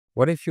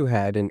What if you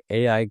had an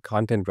AI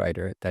content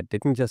writer that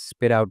didn't just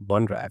spit out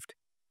one draft,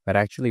 but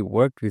actually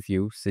worked with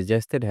you,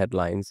 suggested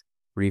headlines,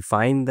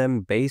 refined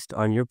them based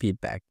on your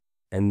feedback,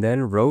 and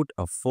then wrote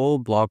a full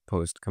blog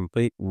post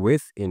complete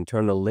with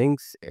internal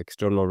links,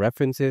 external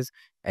references,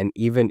 and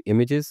even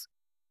images?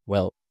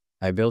 Well,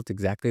 I built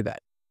exactly that.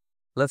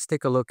 Let's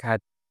take a look at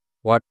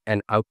what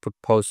an output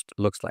post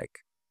looks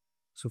like.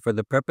 So for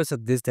the purpose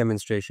of this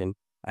demonstration,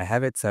 I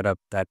have it set up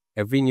that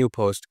every new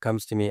post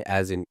comes to me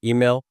as an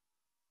email,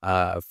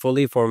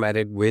 fully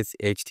formatted with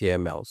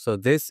HTML. So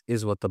this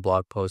is what the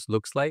blog post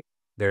looks like.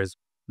 There's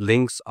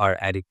links are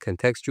added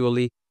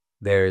contextually.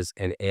 There's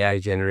an AI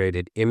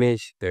generated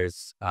image.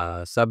 There's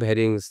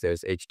subheadings.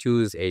 There's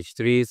H2s,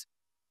 H3s,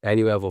 and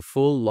you have a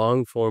full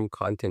long form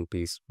content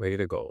piece ready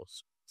to go.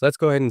 So let's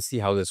go ahead and see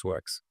how this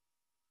works.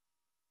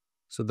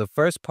 So the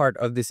first part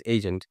of this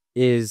agent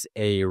is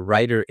a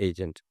writer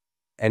agent.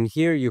 And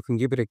here you can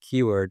give it a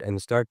keyword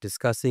and start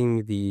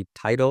discussing the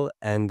title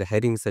and the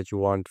headings that you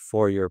want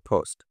for your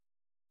post.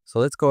 So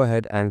let's go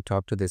ahead and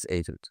talk to this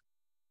agent.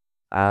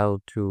 How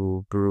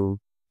to brew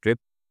drip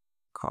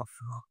coffee.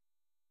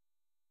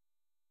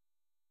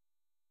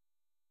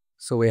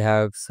 So we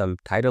have some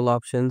title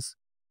options.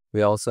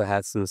 We also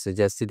have some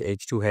suggested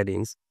H2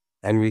 headings,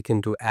 and we can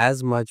do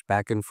as much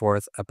back and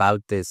forth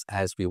about this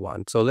as we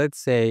want. So let's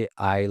say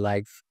I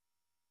like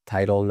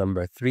title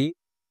number 3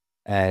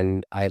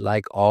 and I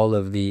like all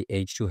of the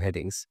H2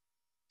 headings.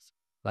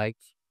 Like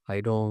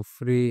title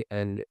 3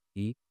 and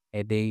the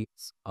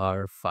headings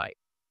are 5.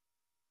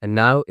 And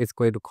now it's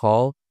going to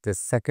call the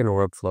second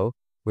workflow,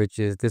 which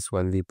is this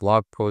one, the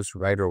blog post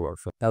writer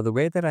workflow. Now, the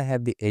way that I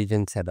have the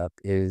agent set up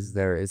is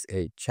there is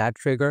a chat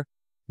trigger,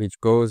 which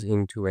goes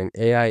into an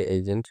AI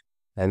agent.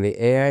 And the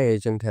AI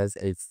agent has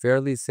a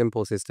fairly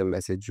simple system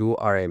message. You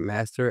are a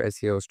master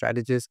SEO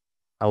strategist.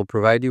 I will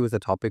provide you with a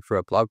topic for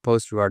a blog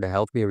post. You are to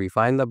help me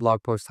refine the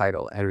blog post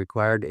title and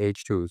required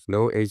H2s,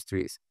 no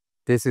H3s.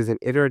 This is an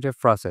iterative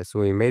process,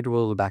 so we may do a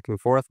little back and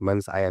forth.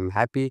 Once I am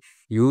happy,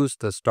 use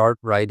the start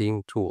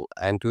writing tool.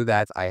 And to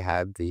that, I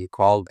have the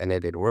call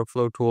n8n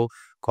workflow tool.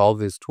 Call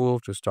this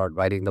tool to start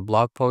writing the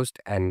blog post.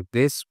 And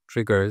this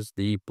triggers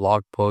the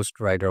blog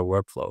post writer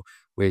workflow,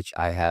 which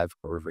I have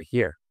over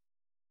here.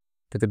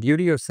 But the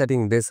beauty of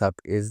setting this up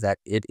is that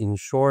it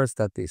ensures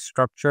that the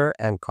structure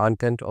and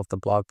content of the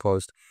blog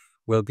post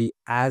will be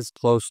as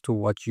close to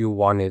what you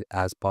wanted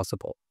as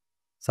possible.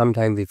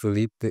 Sometimes if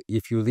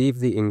you leave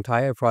the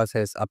entire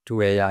process up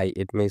to AI,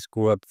 it may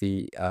screw up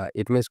the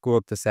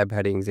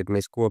subheadings, it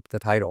may screw up the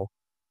title.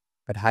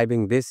 But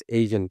having this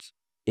agent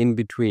in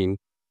between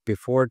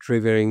before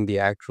triggering the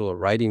actual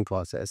writing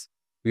process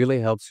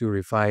really helps you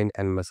refine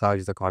and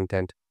massage the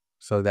content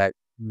so that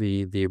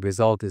the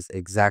result is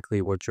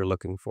exactly what you're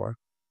looking for.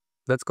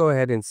 Let's go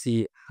ahead and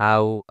see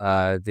how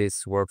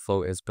this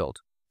workflow is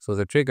built. So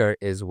the trigger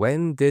is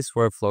when this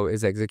workflow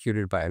is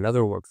executed by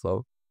another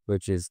workflow,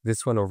 which is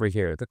this one over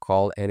here, the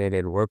call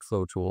n8n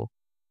workflow tool.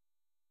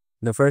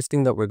 The first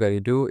thing that we're going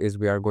to do is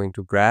we are going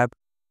to grab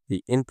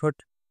the input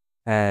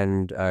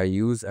and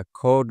use a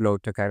code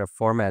node to kind of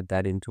format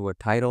that into a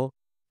title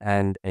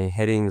and a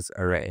headings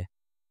array.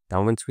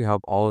 Now, once we have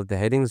all of the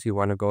headings, you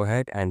want to go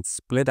ahead and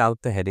split out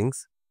the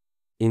headings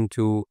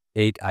into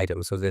 8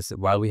 items. So this,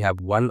 while we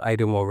have one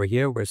item over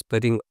here, we're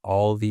splitting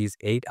all these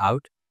 8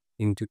 out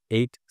into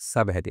 8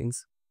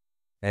 subheadings.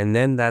 And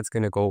then that's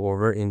going to go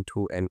over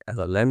into an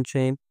LLM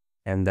chain.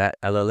 And that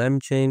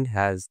LLM chain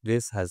has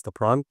the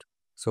prompt.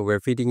 So we're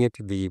feeding it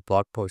the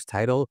blog post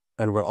title,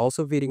 and we're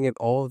also feeding it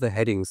all of the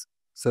headings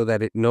so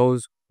that it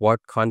knows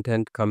what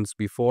content comes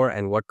before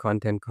and what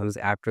content comes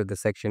after the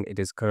section it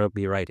is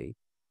currently writing.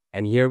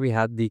 And here we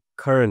have the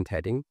current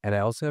heading. And I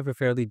also have a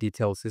fairly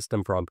detailed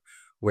system prompt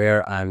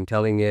where I'm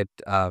telling it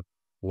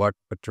what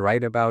to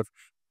write about.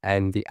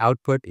 And the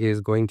output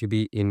is going to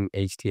be in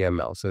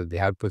HTML. So the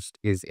output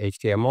is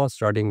HTML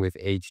starting with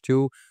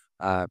H2,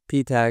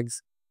 P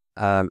tags,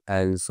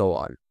 and so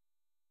on.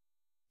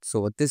 So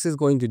what this is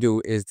going to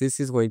do is this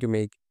is going to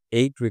make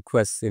 8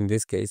 requests in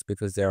this case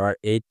because there are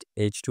 8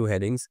 H2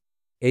 headings,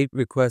 8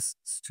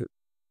 requests to,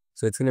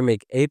 so it's going to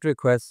make 8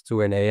 requests to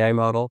an AI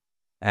model,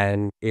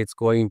 and it's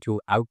going to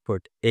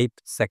output 8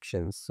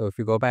 sections. So if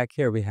you go back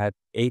here, we had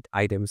 8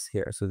 items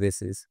here. So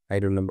this is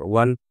item number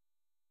 1,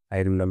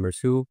 item number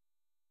 2,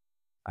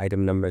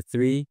 item number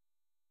 3,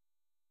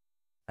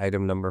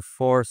 item number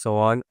 4, so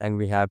on. And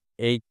we have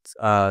 8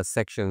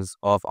 sections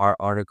of our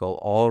article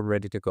all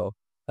ready to go.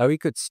 Now we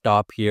could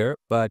stop here,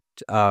 but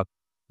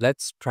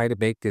let's try to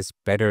make this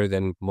better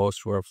than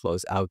most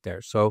workflows out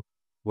there. So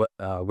we're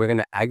going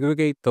to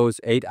aggregate those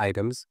 8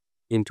 items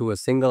into a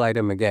single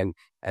item again.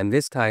 And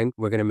this time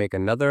we're going to make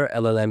another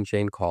LLM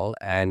chain call,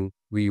 and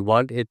we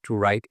want it to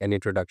write an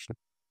introduction.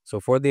 So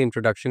for the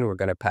introduction, we're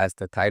going to pass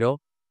the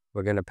title.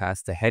 We're going to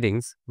pass the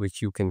headings,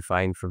 which you can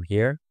find from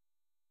here,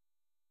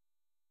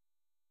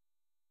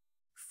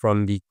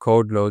 from the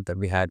code node that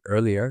we had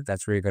earlier.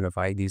 That's where you're going to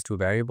find these 2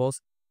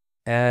 variables.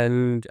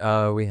 And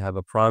we have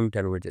a prompt,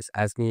 and we're just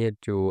asking it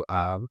to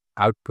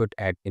output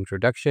at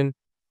introduction.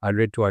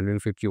 100 to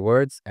 150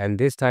 words. And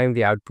this time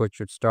the output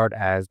should start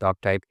as doc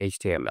type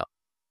HTML,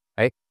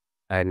 right?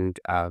 And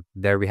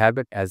there we have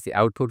it. As the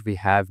output, we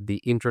have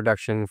the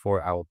introduction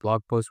for our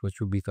blog post, which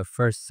will be the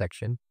first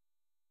section.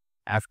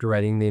 After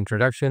writing the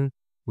introduction,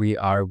 we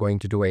are going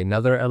to do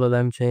another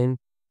LLM chain.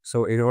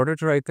 So in order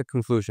to write the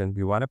conclusion,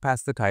 we want to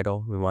pass the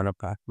title, we want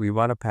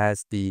to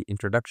pass the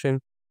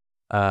introduction,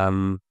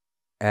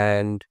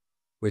 and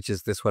which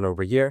is this one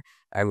over here.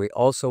 And we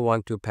also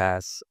want to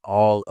pass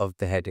all of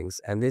the headings.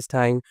 And this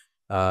time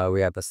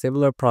we have a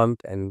similar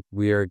prompt, and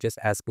we are just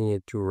asking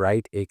it to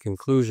write a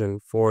conclusion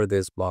for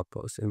this blog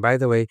post. And by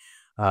the way,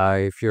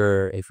 if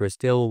you're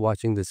still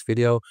watching this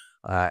video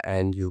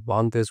and you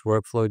want this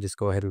workflow, just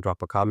go ahead and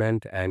drop a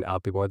comment, and I'll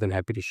be more than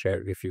happy to share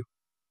it with you.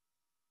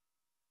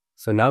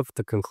 So now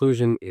the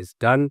conclusion is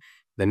done.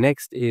 The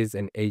next is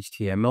an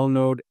HTML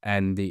node,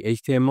 and the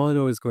HTML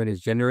node is going to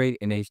generate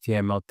an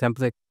HTML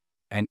template.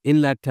 And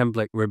in that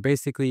template, we're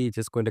basically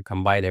just going to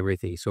combine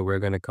everything. So we're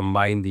going to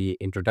combine the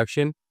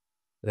introduction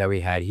that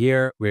we had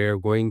here. We're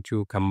going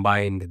to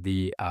combine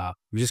the,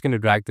 we're just going to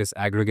drag this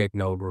aggregate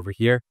node over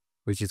here,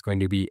 which is going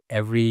to be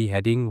every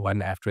heading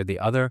one after the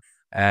other.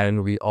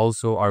 And we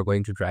also are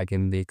going to drag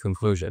in the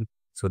conclusion.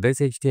 So this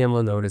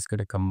HTML node is going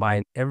to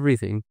combine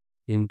everything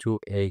into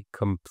a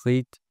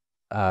complete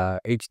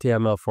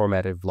HTML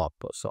formatted blog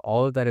post. So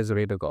all of that is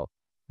ready to go.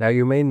 Now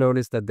you may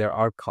notice that there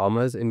are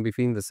commas in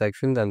between the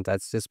sections, and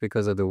that's just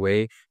because of the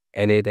way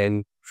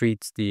n8n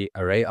treats the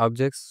array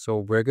objects. So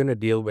we're going to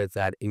deal with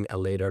that in a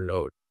later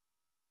node.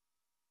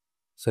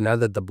 So now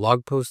that the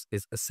blog post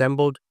is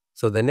assembled,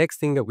 so the next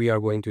thing that we are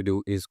going to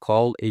do is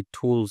call a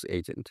tools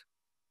agent.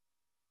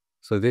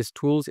 So this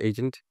tools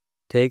agent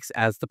takes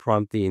as the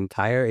prompt the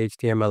entire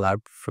HTML out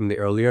from the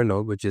earlier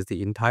node, which is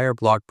the entire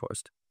blog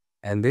post.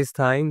 And this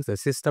time the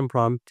system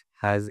prompt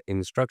has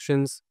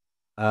instructions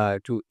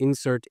to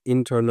insert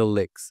internal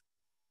links.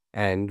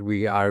 And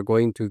we are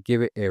going to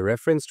give it a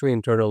reference to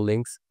internal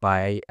links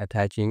by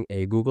attaching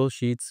a Google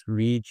Sheets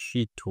read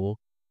sheet tool.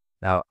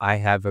 Now I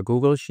have a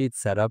Google Sheet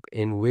set up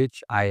in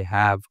which I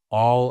have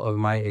all of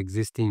my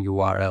existing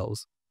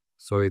URLs.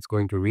 So it's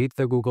going to read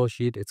the Google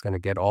Sheet, it's going to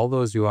get all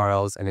those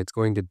URLs, and it's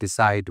going to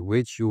decide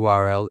which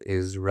URL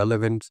is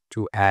relevant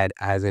to add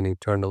as an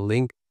internal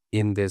link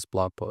in this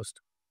blog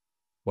post.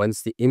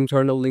 Once the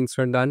internal links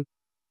are done,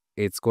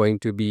 it's going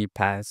to be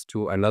passed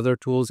to another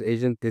tools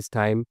agent. This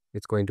time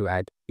it's going to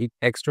add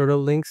external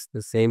links.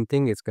 The same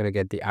thing, it's going to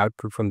get the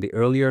output from the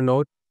earlier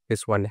node.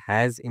 This one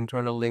has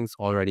internal links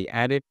already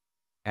added.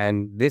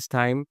 And this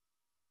time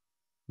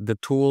the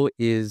tool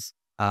is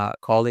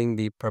calling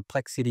the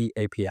Perplexity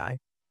API.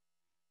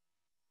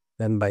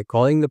 Then by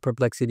calling the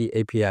Perplexity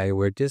API,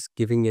 we're just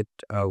giving it,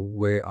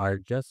 we are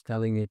just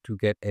telling it to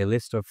get a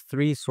list of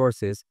 3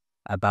 sources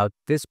about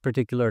this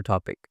particular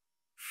topic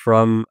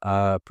from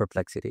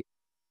Perplexity.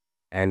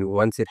 And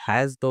once it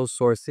has those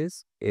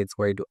sources, it's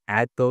going to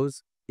add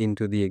those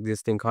into the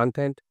existing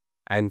content.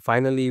 And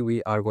finally,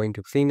 we are going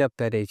to clean up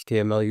that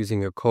HTML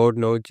using a code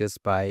node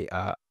just by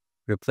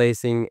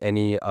replacing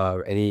any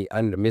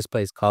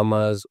misplaced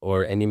commas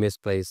or any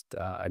misplaced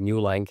new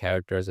line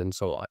characters and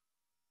so on.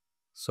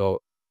 So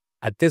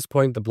at this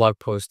point, the blog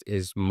post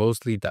is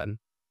mostly done,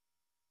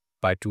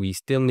 but we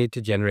still need to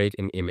generate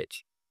an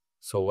image.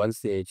 So once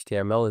the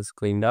HTML is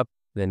cleaned up,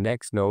 the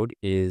next node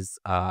is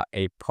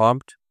a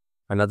prompt,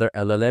 another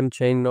LLM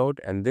chain node,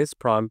 and this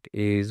prompt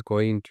is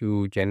going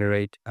to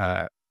generate,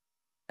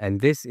 and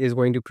this is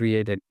going to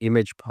create an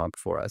image prompt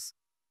for us.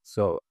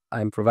 So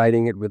I'm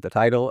providing it with the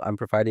title, I'm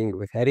providing it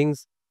with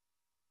headings,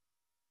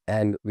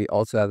 and we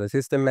also have a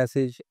system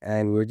message,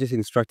 and we're just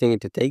instructing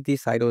it to take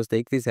these titles,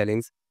 take these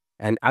headings,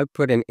 and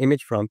output an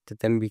image prompt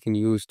that then we can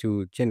use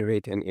to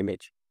generate an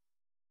image.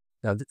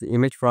 Now that the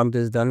image prompt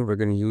is done, we're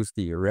going to use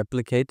the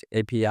replicate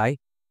API,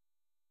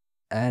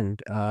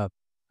 and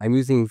I'm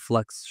using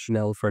Flux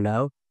Schnell for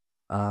now,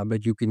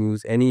 but you can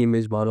use any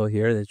image model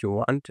here that you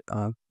want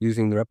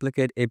using the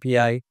replicate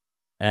API,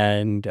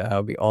 and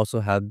we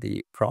also have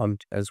the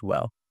prompt as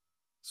well.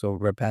 So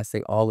we're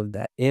passing all of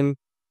that in.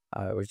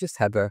 We just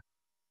have the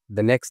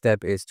next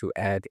step is to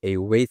add a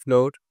wait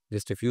node,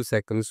 just a few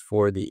seconds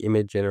for the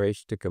image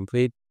generation to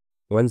complete.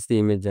 Once the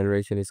image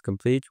generation is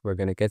complete, we're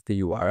going to get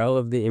the URL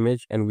of the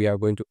image, and we are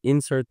going to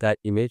insert that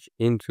image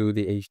into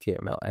the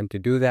HTML. And to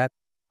do that,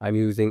 I'm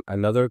using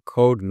another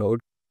code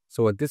node.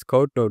 So what this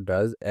code node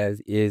does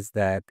is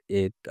that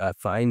it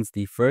finds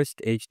the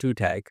first H2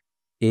 tag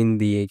in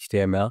the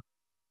HTML,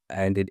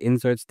 and it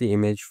inserts the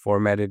image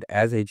formatted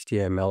as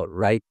HTML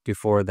right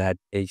before that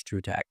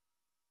H2 tag.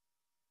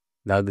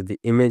 Now that the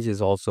image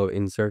is also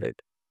inserted,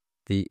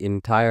 the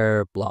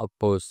entire blog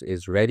post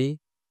is ready.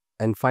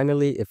 And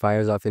finally, it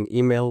fires off an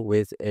email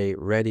with a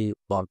ready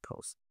blog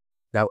post.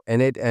 Now,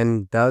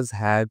 n8n does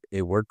have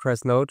a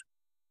WordPress node,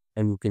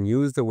 and you can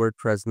use the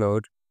WordPress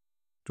node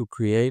to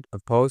create a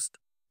post,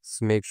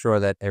 make sure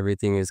that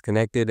everything is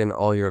connected and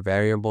all your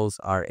variables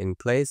are in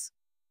place.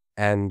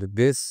 And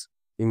this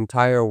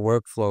entire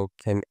workflow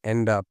can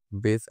end up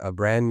with a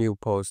brand new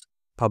post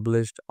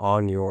published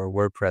on your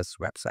WordPress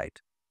website.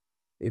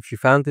 If you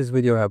found this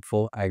video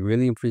helpful, I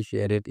really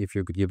appreciate it if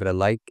you could give it a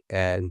like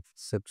and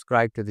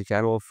subscribe to the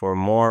channel for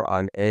more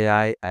on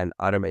AI and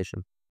automation.